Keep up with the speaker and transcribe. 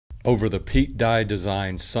Over the Pete Dye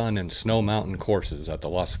designed Sun and Snow Mountain courses at the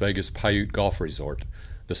Las Vegas Paiute Golf Resort,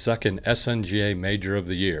 the second SNGA Major of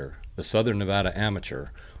the year, the Southern Nevada Amateur,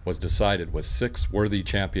 was decided with 6 worthy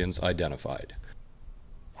champions identified.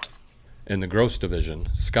 In the Gross Division,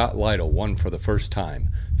 Scott Lytle won for the first time,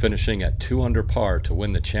 finishing at 2 under par to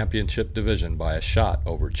win the championship division by a shot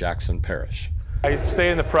over Jackson Parrish. I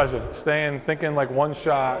stay in the present, thinking like one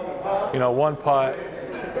shot, one putt.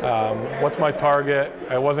 What's my target?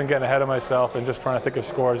 I wasn't getting ahead of myself and just trying to think of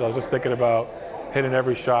scores. I was just thinking about hitting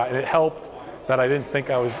every shot, and it helped that I didn't think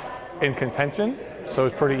I was in contention, so it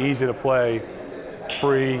was pretty easy to play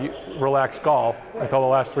free, relaxed golf until the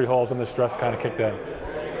last 3 holes and the stress kind of kicked in.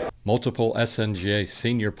 Multiple SNGA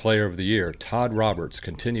Senior Player of the Year Todd Roberts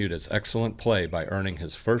continued his excellent play by earning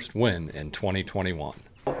his first win in 2021.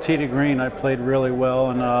 Tee to green, I played really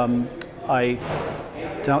well, and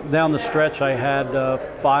down the stretch I had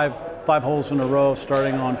five holes in a row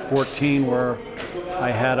starting on 14 where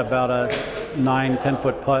I had about a 9-10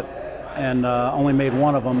 foot putt and only made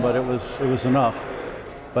 1 of them, but it was enough.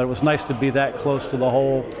 But it was nice to be that close to the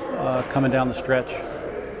hole coming down the stretch.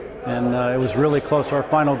 And it was really close. Our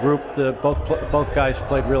final group, both guys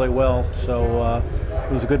played really well, so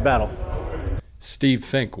it was a good battle. Steve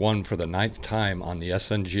Fink won for the 9th time on the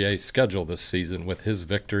SNGA schedule this season with his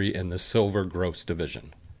victory in the Silver Gross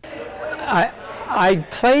Division. I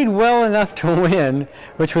played well enough to win,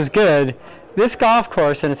 which was good. This golf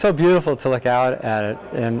course, and it's so beautiful to look out at it,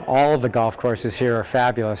 and all of the golf courses here are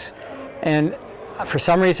fabulous. And for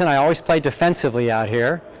some reason, I always play defensively out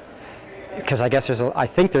here, because I guess I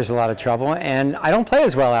think there's a lot of trouble, and I don't play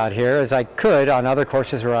as well out here as I could on other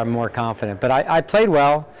courses where I'm more confident. But I played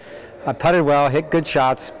well, I putted well, hit good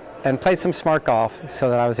shots, and played some smart golf so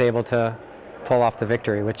that I was able to pull off the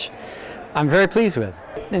victory, which I'm very pleased with.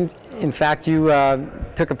 And in fact, you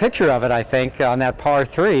took a picture of it, I think, on that par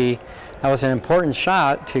 3. That was an important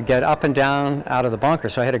shot to get up and down out of the bunker.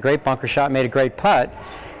 So I hit a great bunker shot, made a great putt,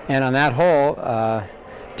 and on that hole,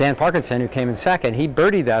 Dan Parkinson, who came in second, he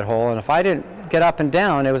birdied that hole, and if I didn't get up and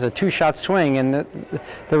down, it was a 2-shot swing, and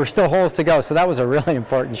there were still holes to go, so that was a really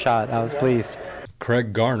important shot. I was pleased.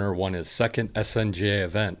 Craig Garner won his second SNGA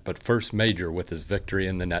event, but first major with his victory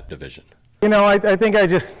in the net division. I think I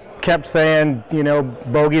just kept saying,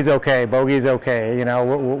 bogey's okay, bogey's okay.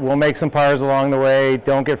 We'll make some pars along the way,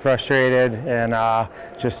 don't get frustrated, and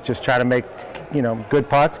just try to make, good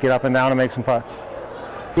putts, get up and down and make some putts.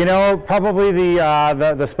 Probably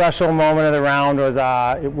the special moment of the round was,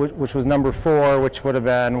 which was number 4, which would have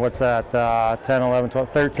been, 10, 11, 12,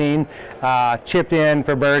 13, chipped in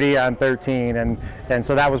for birdie on 13, and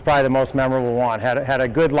so that was probably the most memorable one. Had a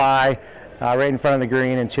good lie right in front of the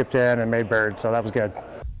green and chipped in and made bird, so that was good.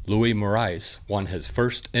 Louis Morais won his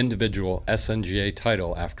first individual SNGA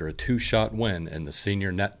title after a 2-shot win in the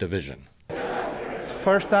senior net division.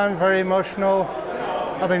 First time, very emotional.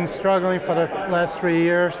 I've been struggling for the last 3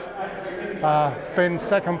 years. Been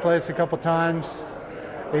second place a couple times.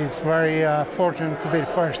 He's very fortunate to be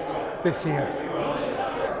first this year.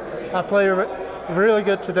 I played really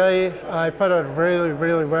good today. I putted really,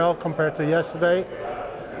 really well compared to yesterday.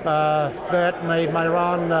 That made my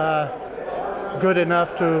run good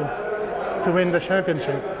enough to win the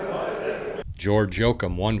championship. George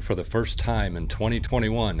Yoakum won for the first time in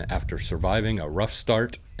 2021 after surviving a rough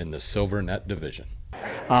start in the Silver Net division.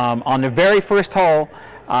 On the very first hole,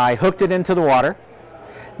 I hooked it into the water,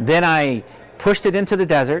 then I pushed it into the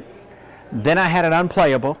desert, then I had it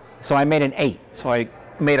unplayable, so I made an 8. So I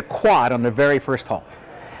made a quad on the very first hole.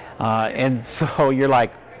 And so you're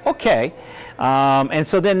like, okay. And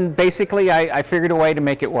so then basically I figured a way to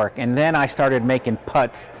make it work. And then I started making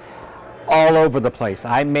putts all over the place.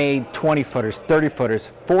 I made 20-footers, 30-footers,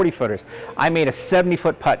 40-footers. I made a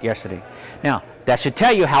 70-foot putt yesterday. Now, that should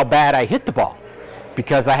tell you how bad I hit the ball,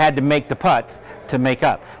 because I had to make the putts to make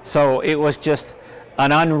up. So it was just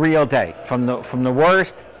an unreal day. From the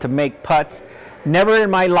worst to make putts. Never in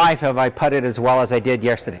my life have I putted as well as I did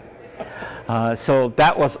yesterday. So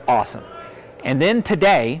that was awesome. And then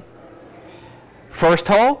today, first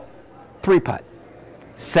hole, 3-putt.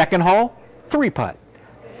 Second hole, 3-putt.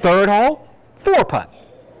 Third hole, 4-putt.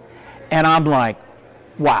 And I'm like,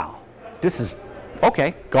 wow, this is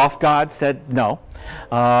okay. Golf God said no.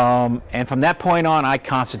 And from that point on, I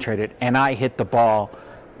concentrated and I hit the ball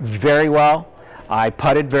very well. I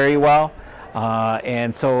putted very well.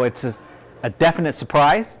 And so it's a definite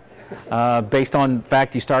surprise based on the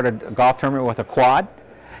fact you started a golf tournament with a quad.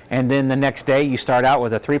 And then the next day you start out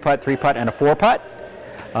with a 3-putt, 3-putt, and a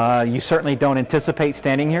 4-putt. You certainly don't anticipate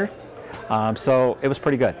standing here. So it was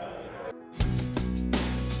pretty good.